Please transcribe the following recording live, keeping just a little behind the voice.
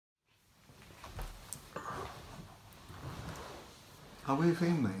Are we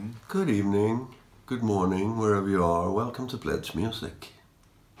filming? Good evening, good morning, wherever you are. Welcome to Pledge Music.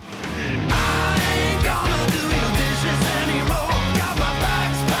 I ain't gonna do your dishes anymore. Got my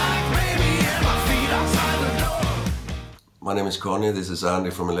bags packed, baby, and my feet outside the door. My name is Connie, this is Andy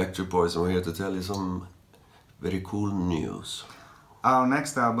from Electric Boys, and we're here to tell you some very cool news. Our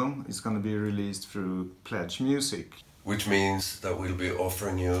next album is going to be released through Pledge Music. Which means that we'll be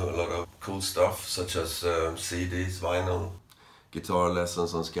offering you a lot of cool stuff, such as CDs, vinyl, guitar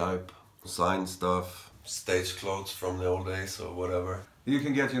lessons on Skype, signed stuff, stage clothes from the old days or whatever. You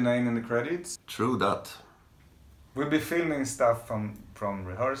can get your name in the credits. True that. We'll be filming stuff from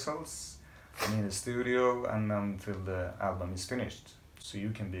rehearsals, in the studio, and until the album is finished. So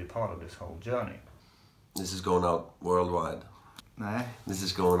you can be a part of this whole journey. This is going out worldwide. Nej, This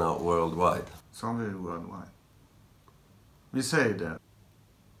is going out worldwide. sa vi worldwide. Vi säger det.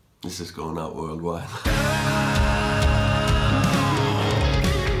 This is going out worldwide.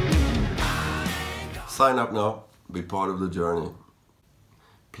 Sign up now, be part of the journey.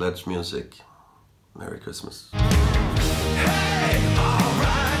 Pledge Music. Merry Christmas. Hey,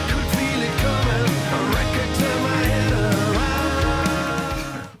 alright, could feel it coming. A record turn my head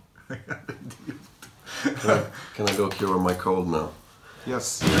around. Can I go cure my cold now?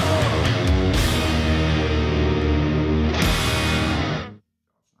 Yes.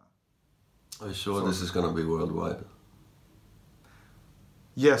 Are you sure this is gonna be worldwide?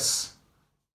 Yes.